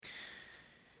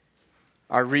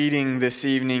Our reading this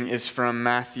evening is from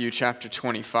Matthew chapter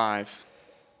 25,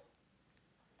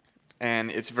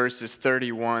 and it's verses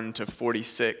 31 to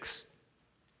 46.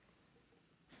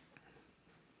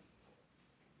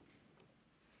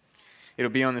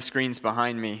 It'll be on the screens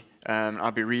behind me.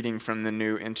 I'll be reading from the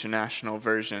New International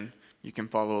Version. You can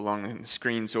follow along on the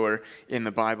screens or in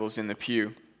the Bibles in the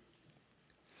pew.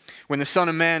 When the Son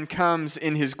of Man comes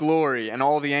in his glory and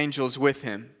all the angels with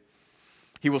him,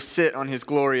 he will sit on his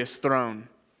glorious throne.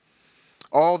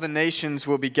 All the nations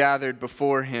will be gathered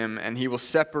before him, and he will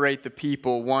separate the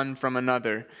people one from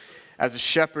another, as a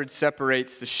shepherd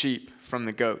separates the sheep from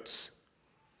the goats.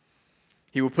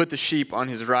 He will put the sheep on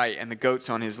his right and the goats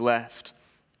on his left.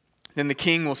 Then the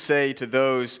king will say to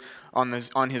those on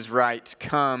his right,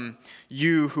 "Come,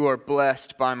 you who are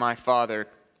blessed by my Father.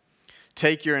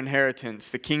 Take your inheritance,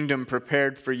 the kingdom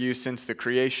prepared for you since the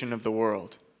creation of the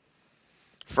world.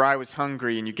 For I was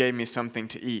hungry, and you gave me something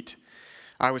to eat.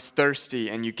 I was thirsty,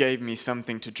 and you gave me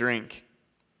something to drink.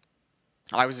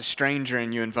 I was a stranger,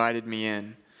 and you invited me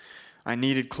in. I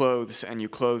needed clothes, and you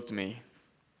clothed me.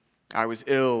 I was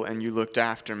ill, and you looked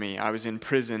after me. I was in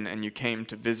prison, and you came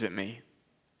to visit me."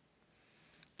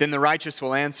 Then the righteous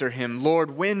will answer him,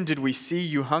 "Lord, when did we see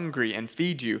you hungry and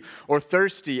feed you, or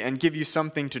thirsty and give you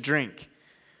something to drink?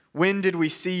 When did we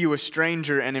see you a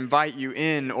stranger and invite you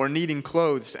in, or needing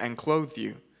clothes and clothe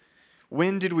you?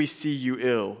 When did we see you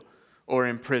ill or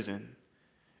in prison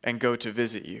and go to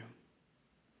visit you?"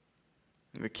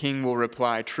 The king will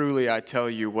reply, "Truly I tell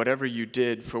you, whatever you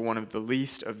did for one of the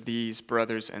least of these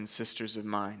brothers and sisters of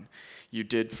mine, you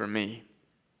did for me."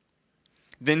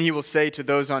 Then he will say to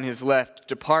those on his left,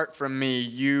 "Depart from me,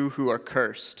 you who are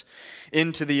cursed,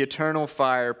 into the eternal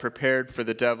fire prepared for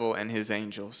the devil and his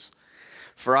angels.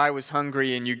 For I was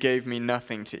hungry, and you gave me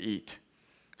nothing to eat.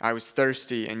 I was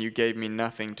thirsty, and you gave me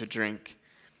nothing to drink.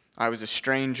 I was a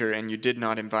stranger, and you did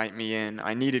not invite me in.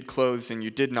 I needed clothes, and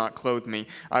you did not clothe me.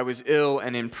 I was ill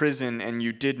and in prison, and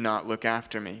you did not look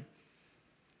after me."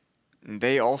 And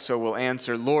they also will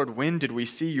answer, "Lord, when did we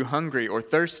see you hungry or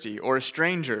thirsty or a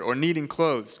stranger or needing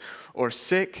clothes or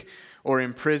sick or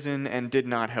in prison and did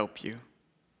not help you?"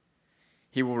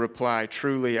 He will reply,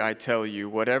 "Truly I tell you,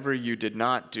 whatever you did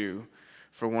not do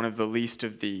for one of the least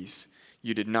of these,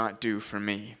 you did not do for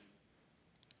me."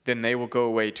 Then they will go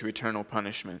away to eternal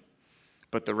punishment,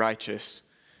 but the righteous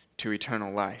to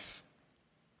eternal life.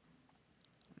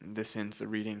 And this ends the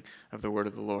reading of the word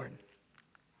of the Lord.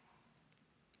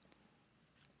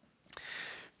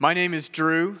 My name is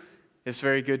Drew. It's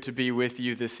very good to be with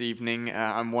you this evening.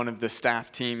 I'm one of the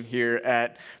staff team here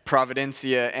at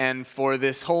Providencia, and for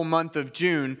this whole month of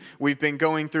June, we've been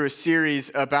going through a series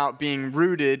about being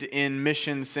rooted in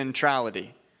mission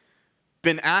centrality.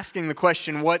 Been asking the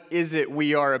question, what is it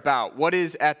we are about? What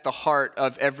is at the heart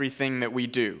of everything that we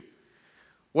do?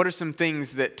 What are some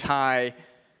things that tie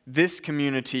this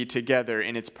community together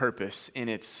in its purpose, in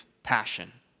its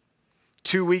passion?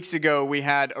 2 weeks ago, we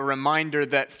had a reminder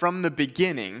that from the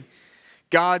beginning,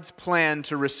 God's plan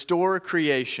to restore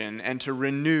creation and to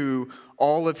renew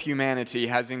all of humanity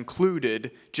has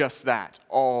included just that,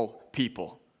 all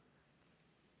people.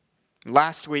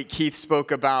 Last week, Keith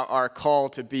spoke about our call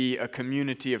to be a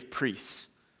community of priests,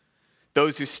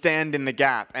 those who stand in the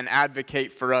gap and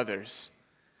advocate for others,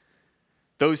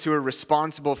 those who are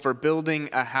responsible for building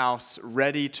a house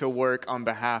ready to work on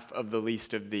behalf of the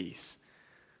least of these.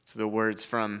 So the words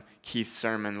from Keith's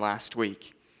sermon last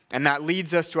week. And that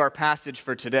leads us to our passage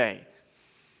for today.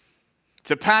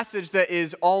 It's a passage that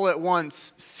is all at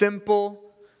once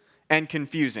simple and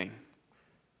confusing.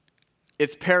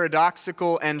 It's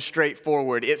paradoxical and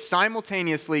straightforward. It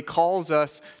simultaneously calls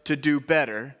us to do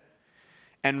better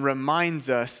and reminds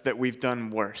us that we've done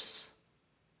worse.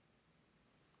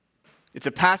 It's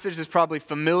a passage that's probably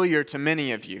familiar to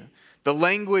many of you. The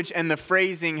language and the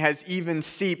phrasing has even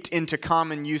seeped into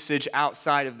common usage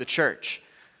outside of the church.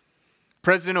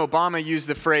 President Obama used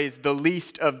the phrase, "the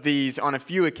least of these," on a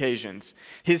few occasions.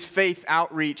 His faith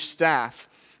outreach staff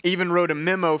even wrote a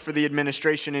memo for the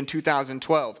administration in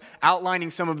 2012, outlining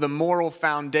some of the moral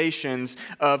foundations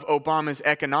of Obama's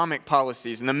economic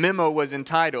policies. And the memo was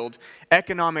entitled,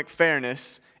 "Economic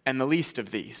Fairness and the Least of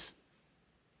These."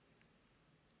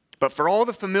 But for all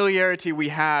the familiarity we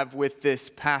have with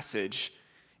this passage,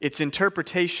 its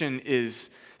interpretation is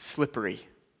slippery.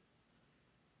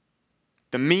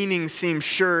 The meaning seems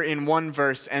sure in one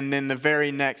verse, and then the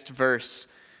very next verse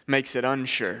makes it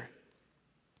unsure.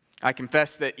 I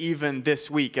confess that even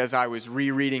this week, as I was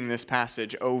rereading this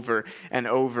passage over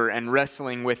and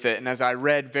wrestling with it, and as I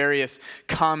read various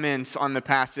comments on the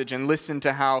passage and listened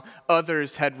to how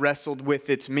others had wrestled with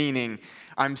its meaning,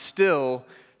 I'm still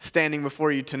standing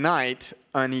before you tonight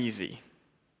uneasy.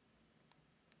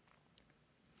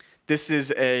 This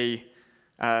is a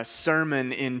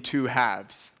sermon in two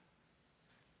halves.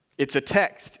 It's a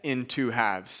text in two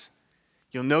halves.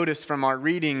 You'll notice from our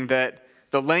reading that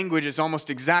the language is almost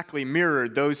exactly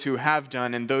mirrored, those who have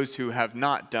done and those who have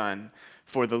not done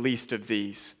for the least of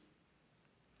these.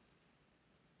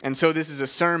 And so this is a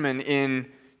sermon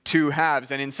in two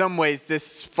halves, and in some ways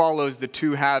this follows the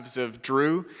two halves of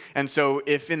Drew. And so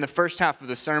if in the first half of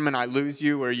the sermon I lose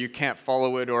you, or you can't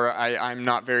follow it, or I'm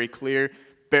not very clear,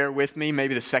 bear with me.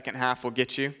 Maybe the second half will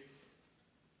get you.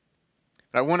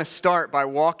 But I want to start by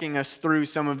walking us through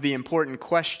some of the important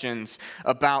questions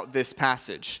about this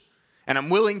passage. And I'm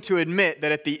willing to admit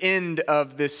that at the end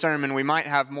of this sermon, we might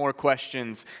have more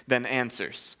questions than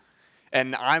answers.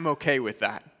 And I'm okay with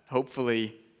that.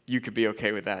 Hopefully, you could be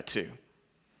okay with that too.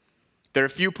 There are a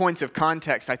few points of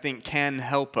context I think can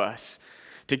help us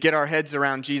to get our heads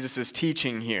around Jesus'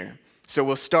 teaching here. So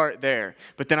we'll start there.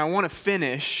 But then I want to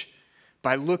finish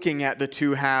by looking at the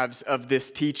two halves of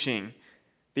this teaching.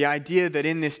 The idea that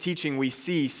in this teaching we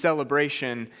see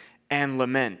celebration and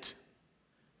lament.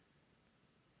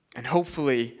 And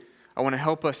hopefully, I want to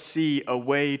help us see a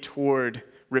way toward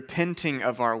repenting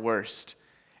of our worst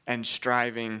and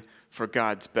striving for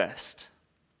God's best.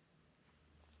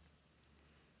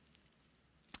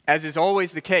 As is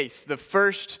always the case, the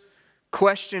first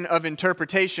question of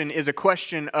interpretation is a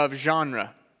question of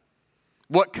genre.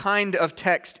 What kind of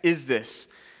text is this?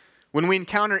 When we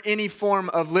encounter any form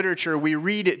of literature, we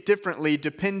read it differently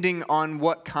depending on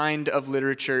what kind of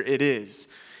literature it is.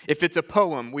 If it's a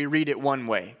poem, we read it one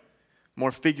way,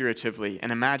 more figuratively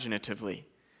and imaginatively.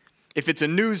 If it's a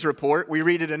news report, we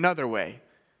read it another way,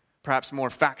 perhaps more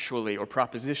factually or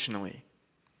propositionally.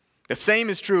 The same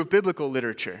is true of biblical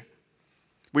literature.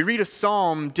 We read a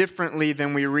psalm differently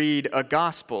than we read a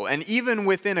gospel. And even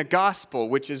within a gospel,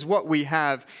 which is what we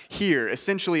have here,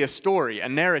 essentially a story, a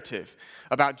narrative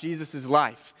about Jesus'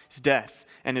 life, his death,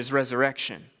 and his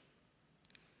resurrection.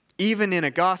 Even in a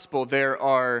gospel, there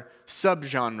are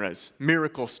subgenres,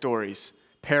 miracle stories,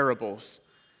 parables,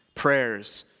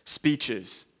 prayers,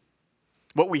 speeches.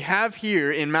 What we have here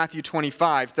in Matthew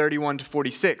 25, 31 to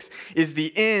 46, is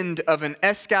the end of an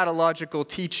eschatological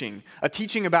teaching, a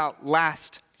teaching about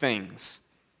last things.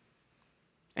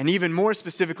 And even more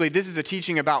specifically, this is a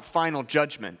teaching about final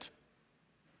judgment.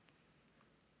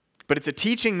 But it's a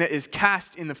teaching that is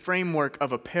cast in the framework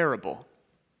of a parable.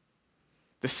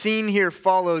 The scene here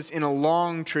follows in a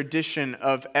long tradition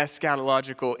of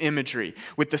eschatological imagery,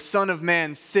 with the Son of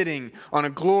Man sitting on a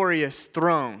glorious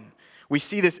throne. We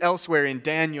see this elsewhere in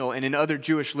Daniel and in other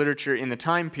Jewish literature in the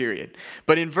time period.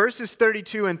 But in verses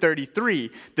 32 and 33,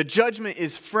 the judgment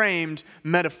is framed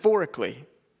metaphorically,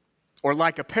 or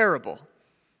like a parable,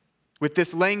 with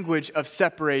this language of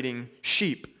separating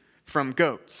sheep from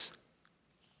goats.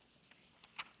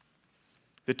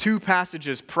 The two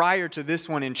passages prior to this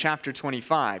one in chapter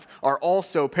 25 are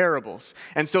also parables.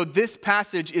 And so this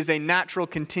passage is a natural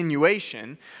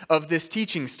continuation of this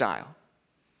teaching style.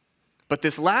 But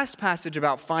this last passage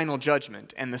about final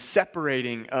judgment and the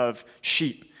separating of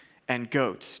sheep and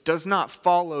goats does not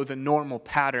follow the normal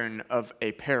pattern of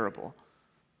a parable.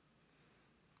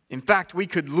 In fact, we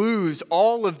could lose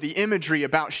all of the imagery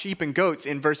about sheep and goats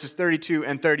in verses 32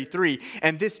 and 33,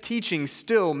 and this teaching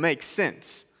still makes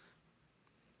sense.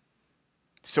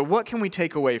 So what can we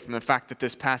take away from the fact that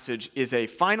this passage is a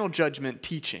final judgment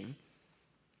teaching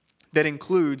that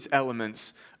includes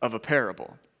elements of a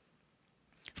parable?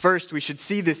 First, we should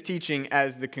see this teaching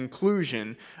as the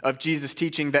conclusion of Jesus'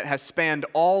 teaching that has spanned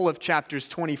all of chapters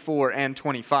 24 and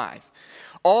 25,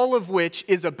 all of which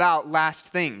is about last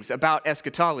things, about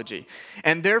eschatology.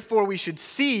 And therefore, we should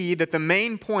see that the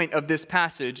main point of this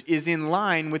passage is in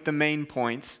line with the main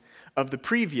points of the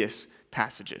previous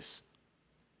passages.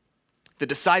 The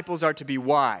disciples are to be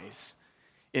wise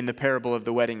in the parable of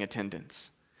the wedding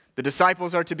attendants. The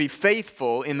disciples are to be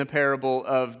faithful in the parable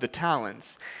of the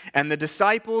talents. And the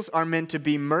disciples are meant to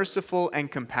be merciful and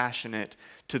compassionate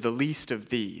to the least of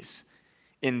these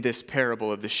in this parable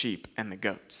of the sheep and the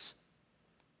goats.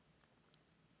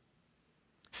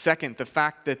 Second, the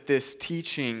fact that this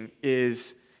teaching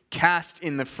is cast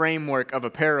in the framework of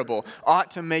a parable ought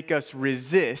to make us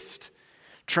resist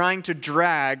trying to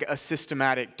drag a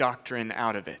systematic doctrine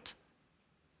out of it.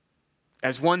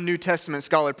 As one New Testament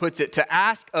scholar puts it, to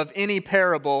ask of any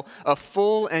parable a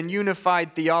full and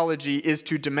unified theology is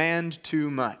to demand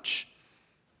too much.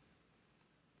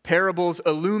 Parables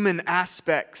illumine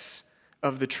aspects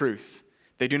of the truth.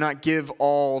 They do not give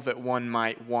all that one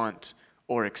might want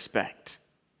or expect.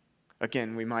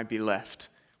 Again, we might be left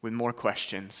with more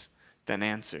questions than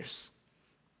answers.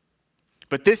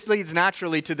 But this leads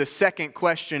naturally to the second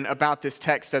question about this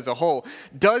text as a whole.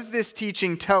 Does this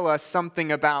teaching tell us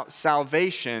something about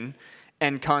salvation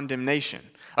and condemnation?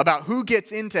 About who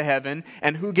gets into heaven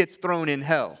and who gets thrown in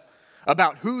hell?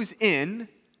 About who's in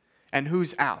and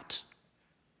who's out?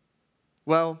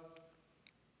 Well,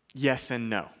 yes and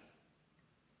no.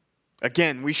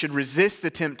 Again, we should resist the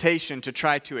temptation to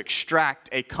try to extract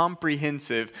a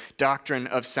comprehensive doctrine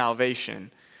of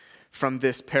salvation from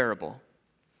this parable.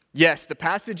 Yes, the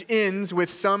passage ends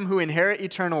with some who inherit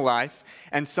eternal life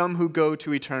and some who go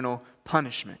to eternal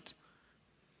punishment.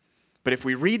 But if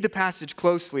we read the passage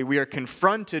closely, we are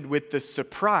confronted with the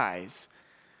surprise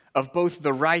of both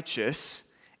the righteous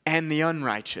and the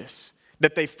unrighteous,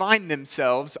 that they find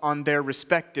themselves on their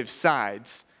respective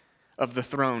sides of the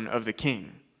throne of the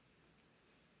King.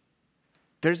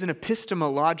 There's an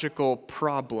epistemological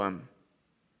problem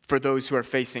for those who are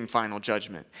facing final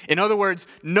judgment. In other words,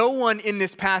 no one in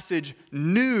this passage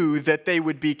knew that they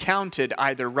would be counted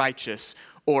either righteous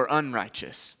or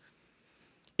unrighteous.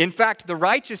 In fact, the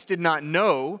righteous did not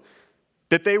know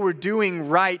that they were doing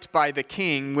right by the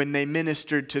king when they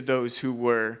ministered to those who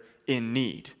were in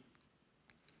need.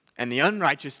 And the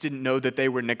unrighteous didn't know that they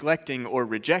were neglecting or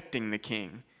rejecting the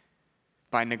king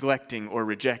by neglecting or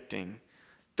rejecting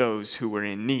those who were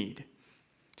in need.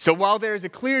 So while there is a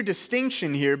clear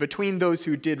distinction here between those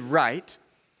who did right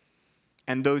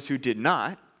and those who did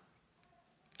not,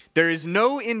 there is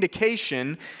no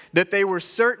indication that they were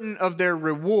certain of their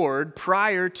reward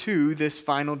prior to this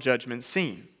final judgment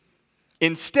scene.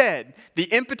 Instead, the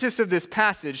impetus of this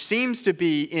passage seems to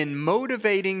be in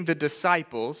motivating the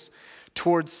disciples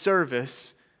towards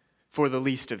service for the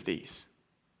least of these.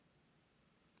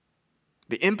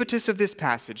 The impetus of this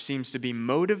passage seems to be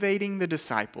motivating the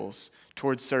disciples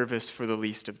towards service for the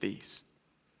least of these.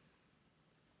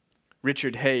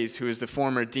 Richard Hayes, who is the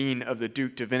former dean of the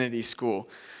Duke Divinity School,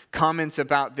 comments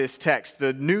about this text.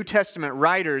 The New Testament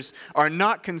writers are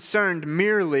not concerned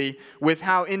merely with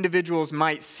how individuals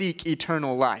might seek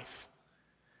eternal life.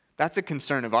 That's a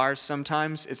concern of ours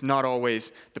sometimes. It's not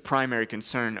always the primary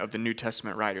concern of the New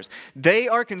Testament writers. They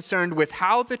are concerned with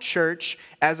how the church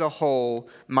as a whole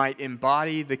might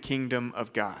embody the kingdom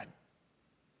of God.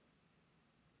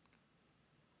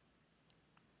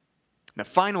 The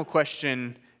final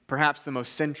question, perhaps the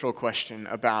most central question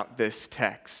about this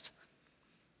text,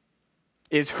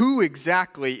 is who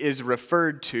exactly is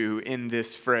referred to in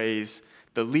this phrase,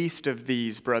 the least of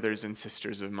these brothers and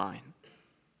sisters of mine?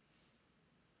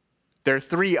 There are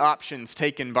three options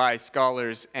taken by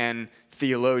scholars and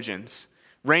theologians,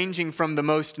 ranging from the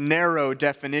most narrow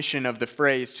definition of the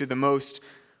phrase to the most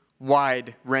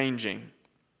wide-ranging.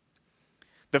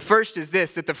 The first is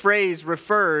this, that the phrase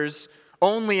refers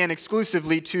only and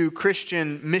exclusively to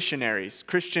Christian missionaries,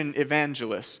 Christian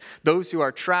evangelists, those who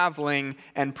are traveling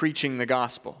and preaching the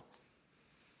gospel.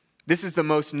 This is the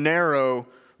most narrow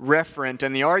referent,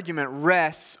 and the argument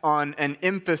rests on an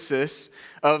emphasis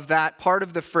of that part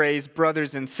of the phrase,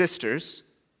 brothers and sisters,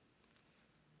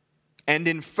 and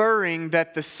inferring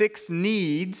that the 6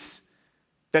 needs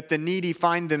that the needy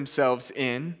find themselves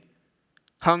in,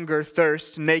 hunger,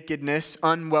 thirst, nakedness,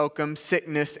 unwelcome,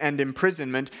 sickness, and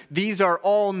imprisonment, these are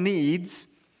all needs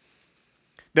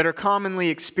that are commonly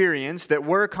experienced, that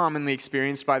were commonly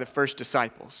experienced by the first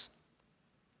disciples.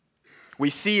 We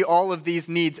see all of these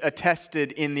needs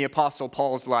attested in the Apostle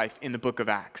Paul's life in the book of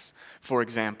Acts, for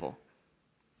example.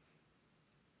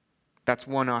 That's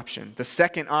one option. The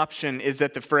second option is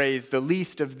that the phrase, the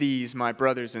least of these, my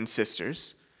brothers and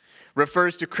sisters,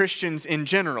 refers to Christians in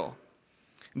general.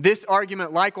 This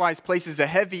argument likewise places a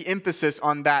heavy emphasis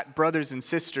on that brothers and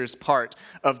sisters part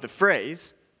of the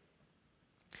phrase,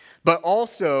 but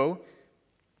also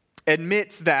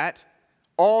admits that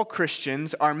all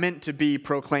Christians are meant to be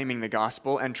proclaiming the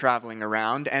gospel and traveling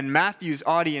around, and Matthew's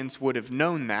audience would have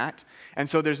known that, and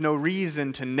so there's no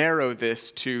reason to narrow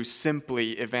this to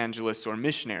simply evangelists or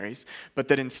missionaries, but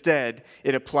that instead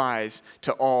it applies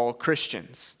to all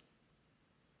Christians.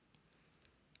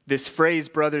 This phrase,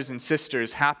 brothers and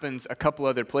sisters, happens a couple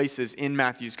other places in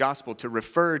Matthew's gospel to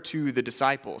refer to the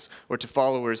disciples or to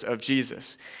followers of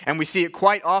Jesus. And we see it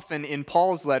quite often in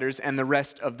Paul's letters and the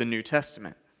rest of the New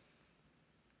Testament.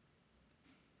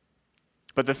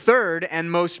 But the third and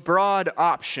most broad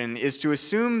option is to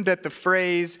assume that the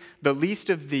phrase, the least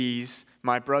of these,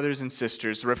 my brothers and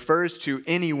sisters, refers to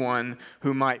anyone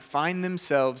who might find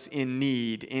themselves in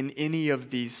need in any of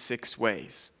these 6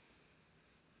 ways.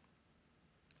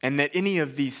 And that any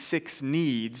of these 6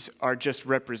 needs are just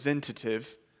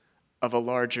representative of a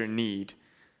larger need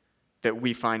that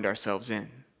we find ourselves in.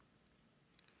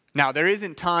 Now, there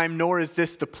isn't time, nor is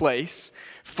this the place,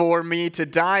 for me to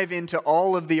dive into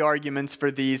all of the arguments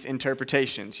for these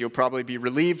interpretations. You'll probably be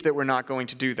relieved that we're not going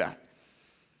to do that.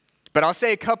 But I'll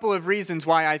say a couple of reasons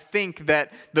why I think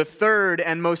that the third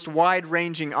and most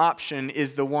wide-ranging option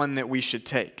is the one that we should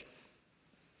take.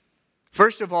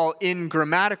 First of all, in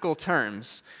grammatical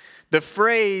terms, the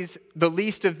phrase, "the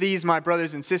least of these, my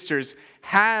brothers and sisters,"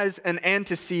 has an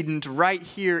antecedent right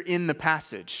here in the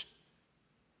passage.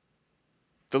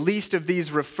 The least of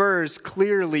these refers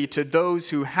clearly to those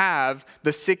who have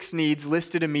the 6 needs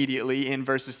listed immediately in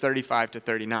verses 35 to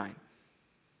 39.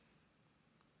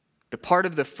 The part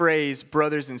of the phrase,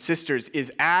 brothers and sisters,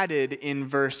 is added in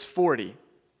verse 40.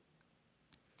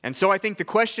 And so I think the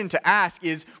question to ask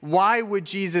is, why would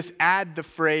Jesus add the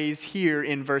phrase here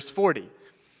in verse 40?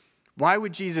 Why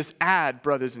would Jesus add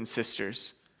brothers and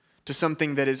sisters to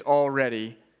something that is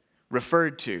already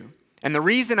referred to? And the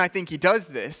reason I think he does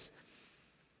this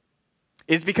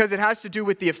is because it has to do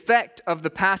with the effect of the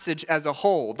passage as a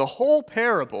whole. The whole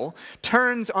parable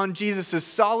turns on Jesus'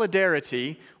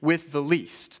 solidarity with the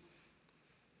least.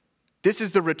 This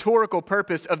is the rhetorical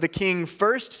purpose of the king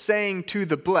first saying to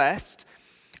the blessed,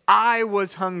 "I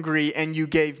was hungry and you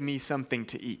gave me something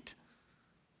to eat."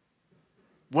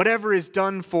 Whatever is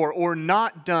done for or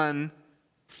not done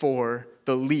for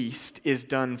the least is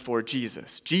done for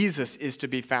Jesus. Jesus is to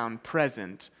be found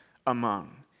present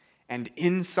among and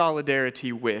in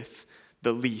solidarity with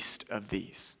the least of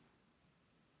these.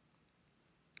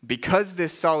 Because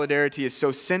this solidarity is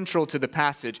so central to the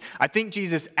passage, I think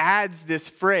Jesus adds this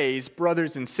phrase,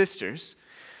 brothers and sisters,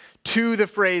 to the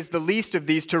phrase, the least of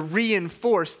these, to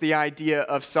reinforce the idea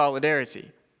of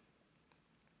solidarity.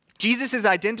 Jesus is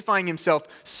identifying himself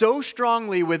so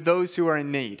strongly with those who are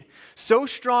in need, so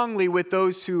strongly with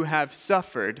those who have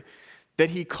suffered,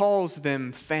 that he calls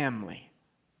them family.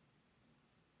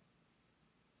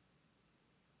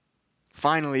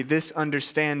 Finally, this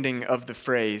understanding of the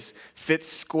phrase fits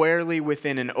squarely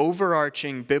within an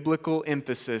overarching biblical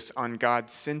emphasis on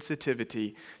God's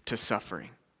sensitivity to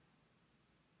suffering.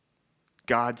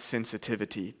 God's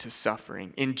sensitivity to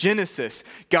suffering. In Genesis,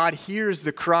 God hears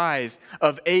the cries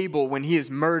of Abel when he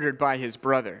is murdered by his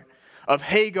brother, of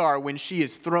Hagar when she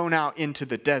is thrown out into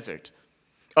the desert,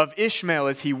 of Ishmael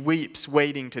as he weeps,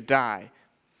 waiting to die.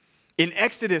 In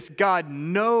Exodus, God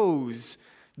knows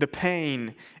the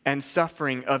pain and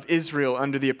suffering of Israel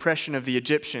under the oppression of the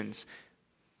Egyptians.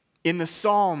 In the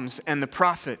Psalms and the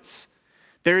prophets,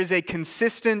 there is a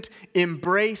consistent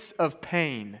embrace of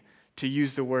pain, to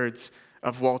use the words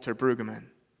of Walter Brueggemann.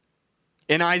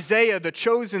 In Isaiah, the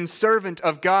chosen servant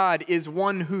of God is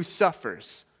one who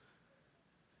suffers,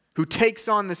 who takes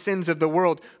on the sins of the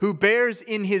world, who bears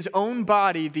in his own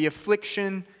body the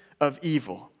affliction of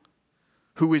evil,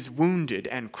 who is wounded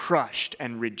and crushed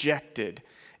and rejected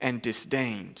and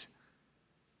disdained.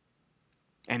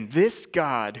 And this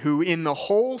God, who in the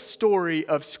whole story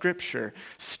of Scripture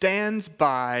stands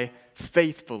by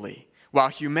faithfully while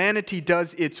humanity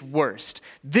does its worst,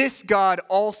 this God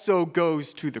also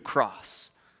goes to the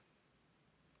cross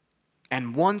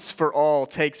and once for all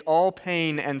takes all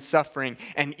pain and suffering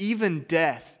and even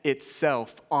death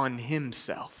itself on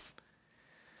himself,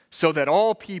 so that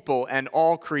all people and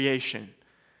all creation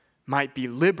might be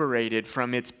liberated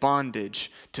from its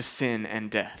bondage to sin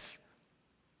and death.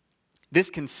 This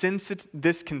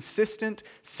consistent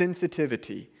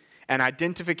sensitivity and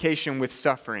identification with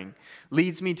suffering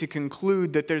leads me to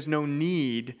conclude that there's no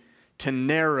need to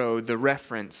narrow the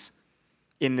reference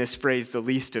in this phrase, the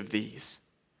least of these.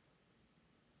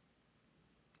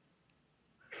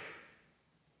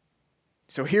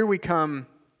 So here we come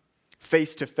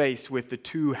face to face with the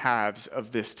two halves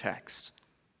of this text.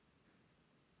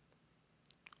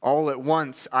 All at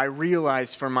once, I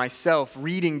realize for myself,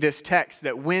 reading this text,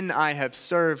 that when I have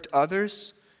served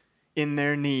others in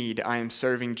their need, I am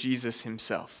serving Jesus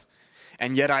himself.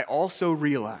 And yet I also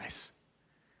realize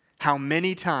how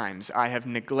many times I have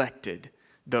neglected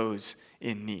those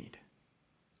in need.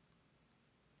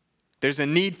 There's a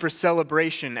need for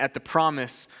celebration at the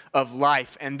promise of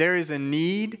life, and there is a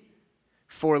need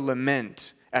for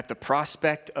lament at the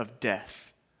prospect of death.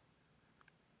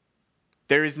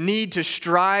 There is need to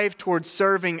strive towards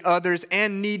serving others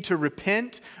and need to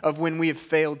repent of when we have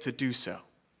failed to do so.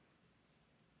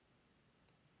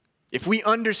 If we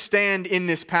understand in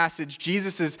this passage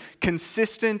Jesus'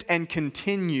 consistent and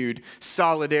continued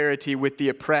solidarity with the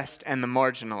oppressed and the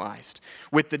marginalized,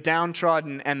 with the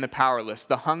downtrodden and the powerless,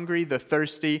 the hungry, the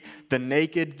thirsty, the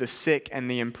naked, the sick,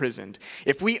 and the imprisoned.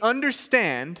 If we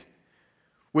understand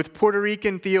with Puerto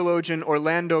Rican theologian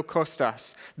Orlando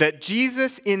Costas that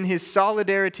Jesus in his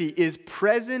solidarity is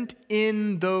present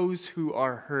in those who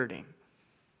are hurting.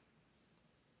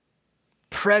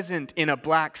 Present in a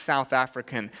black South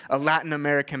African, a Latin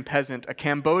American peasant, a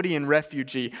Cambodian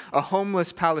refugee, a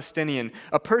homeless Palestinian,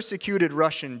 a persecuted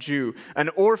Russian Jew, an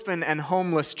orphan and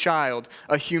homeless child,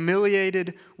 a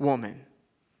humiliated woman.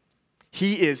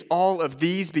 He is all of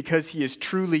these because he is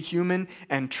truly human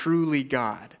and truly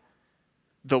God,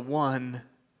 the one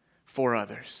for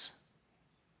others.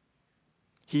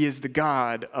 He is the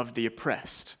God of the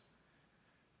oppressed,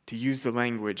 to use the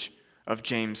language of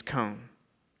James Cone.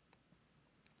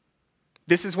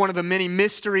 This is one of the many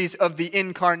mysteries of the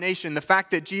incarnation, the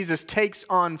fact that Jesus takes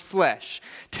on flesh,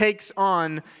 takes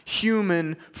on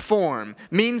human form,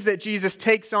 means that Jesus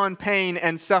takes on pain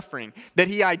and suffering, that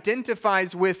he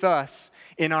identifies with us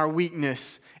in our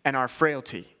weakness and our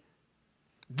frailty.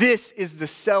 This is the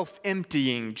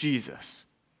self-emptying Jesus.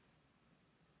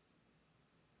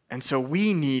 And so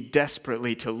we need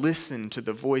desperately to listen to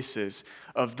the voices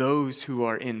of those who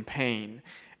are in pain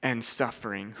and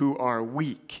suffering, who are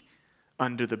weak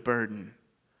under the burden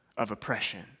of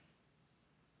oppression.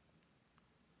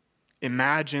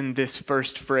 Imagine this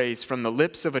first phrase from the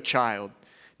lips of a child,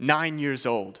 9 years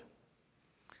old,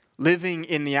 living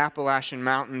in the Appalachian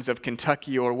Mountains of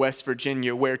Kentucky or West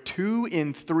Virginia, where 2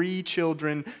 in 3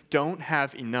 children don't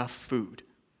have enough food.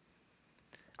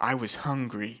 I was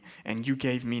hungry, and you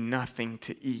gave me nothing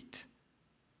to eat.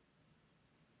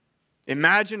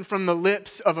 Imagine from the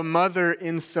lips of a mother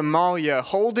in Somalia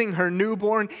holding her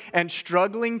newborn and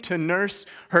struggling to nurse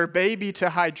her baby to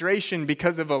hydration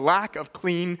because of a lack of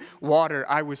clean water.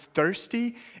 I was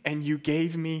thirsty, and you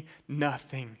gave me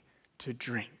nothing to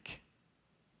drink.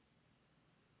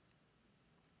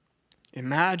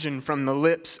 Imagine from the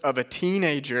lips of a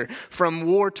teenager from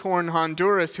war-torn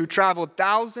Honduras who traveled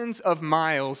thousands of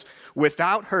miles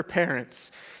without her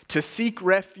parents to seek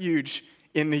refuge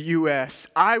in the U.S.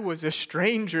 I was a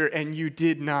stranger and you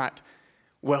did not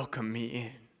welcome me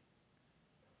in.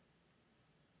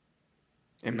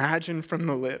 Imagine from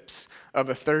the lips of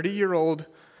a 30-year-old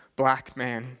black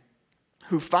man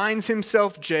who finds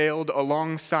himself jailed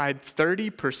alongside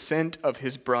 30% of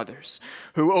his brothers,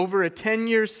 who over a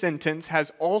 10-year sentence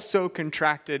has also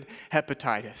contracted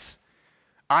hepatitis.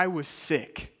 I was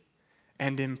sick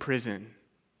and in prison,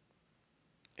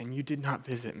 and you did not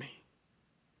visit me.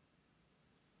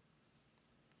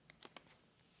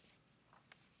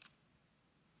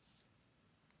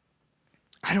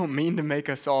 I don't mean to make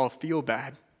us all feel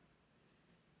bad,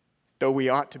 though we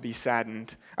ought to be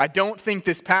saddened. I don't think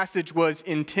this passage was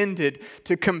intended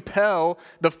to compel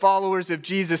the followers of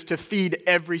Jesus to feed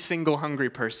every single hungry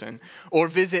person or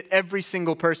visit every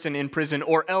single person in prison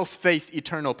or else face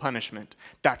eternal punishment.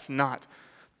 That's not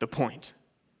the point.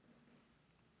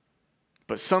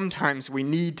 But sometimes we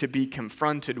need to be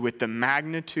confronted with the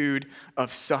magnitude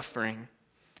of suffering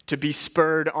to be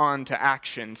spurred on to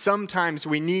action. Sometimes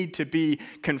we need to be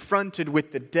confronted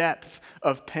with the depth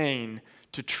of pain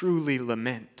to truly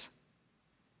lament.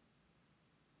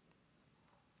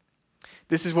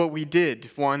 This is what we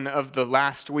did one of the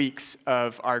last weeks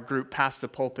of our group Past the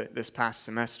Pulpit this past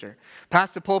semester.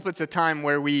 Past the Pulpit's a time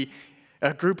where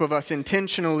a group of us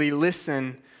intentionally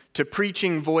listen to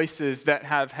preaching voices that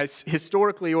have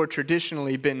historically or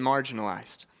traditionally been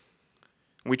marginalized.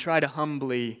 We try to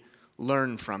humbly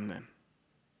learn from them.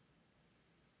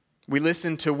 We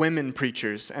listen to women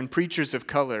preachers and preachers of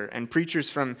color and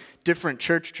preachers from different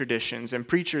church traditions and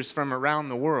preachers from around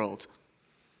the world.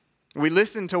 We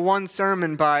listen to one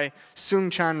sermon by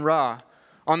Soong-Chan Rah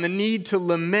on the need to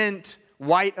lament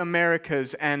white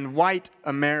America's and white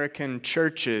American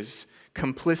churches'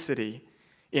 complicity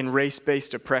in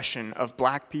race-based oppression of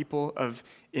black people, of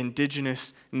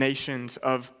indigenous nations,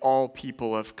 of all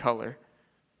people of color.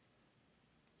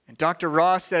 Dr.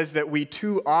 Ross says that we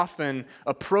too often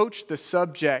approach the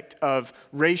subject of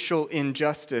racial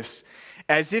injustice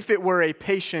as if it were a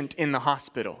patient in the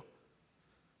hospital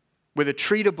with a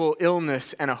treatable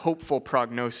illness and a hopeful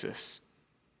prognosis.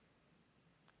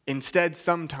 Instead,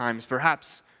 sometimes,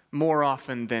 perhaps more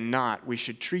often than not, we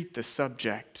should treat the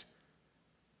subject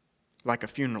like a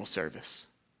funeral service,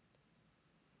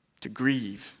 to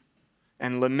grieve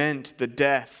and lament the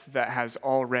death that has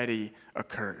already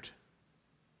occurred.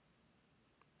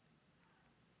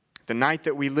 The night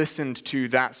that we listened to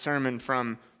that sermon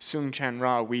from Soong-Chan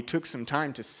Rah, we took some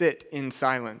time to sit in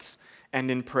silence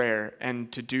and in prayer and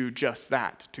to do just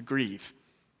that, to grieve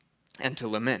and to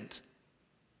lament.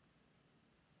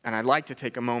 And I'd like to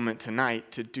take a moment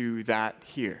tonight to do that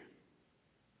here.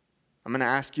 I'm going to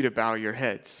ask you to bow your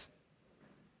heads.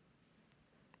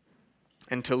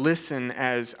 and to listen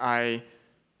as I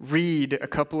read a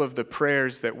couple of the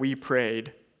prayers that we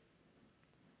prayed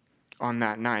on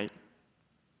that night.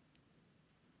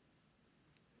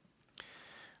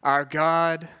 Our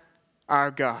God,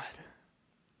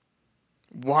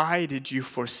 why did you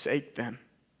forsake them?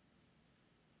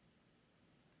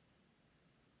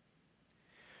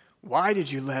 Why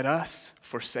did you let us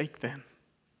forsake them?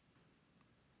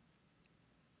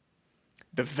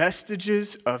 The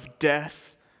vestiges of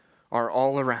death are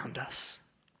all around us.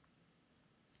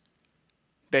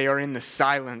 They are in the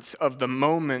silence of the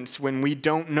moments when we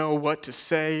don't know what to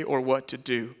say or what to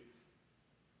do.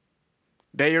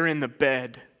 They are in the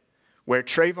bed where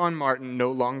Trayvon Martin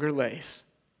no longer lays.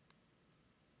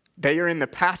 They are in the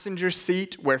passenger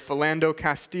seat where Philando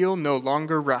Castile no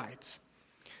longer rides.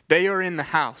 They are in the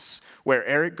house where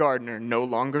Eric Gardner no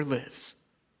longer lives.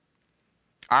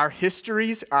 Our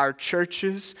histories, our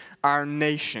churches, our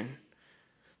nation,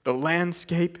 the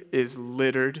landscape is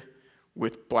littered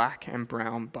with black and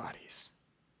brown bodies.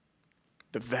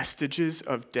 The vestiges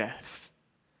of death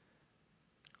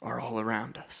are all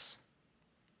around us.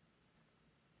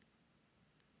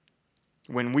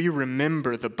 When we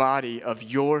remember the body of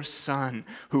your Son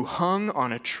who hung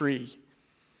on a tree,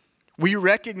 we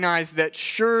recognize that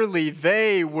surely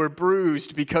they were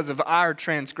bruised because of our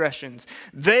transgressions.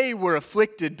 They were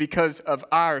afflicted because of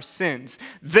our sins.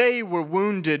 They were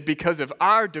wounded because of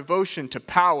our devotion to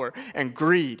power and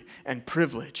greed and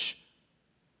privilege.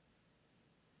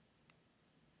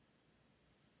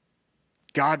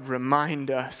 God, remind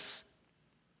us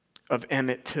of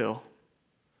Emmett Till,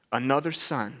 another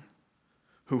son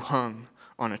who hung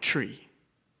on a tree.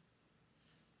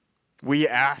 We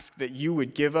ask that you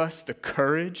would give us the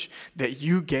courage that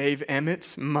you gave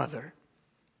Emmett's mother,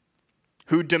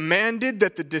 who demanded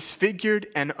that the disfigured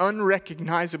and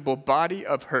unrecognizable body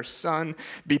of her son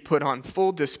be put on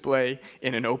full display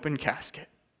in an open casket.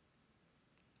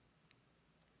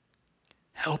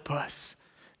 Help us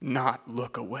not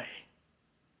look away.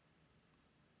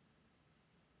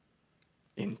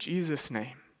 In Jesus'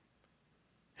 name,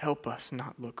 help us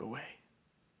not look away.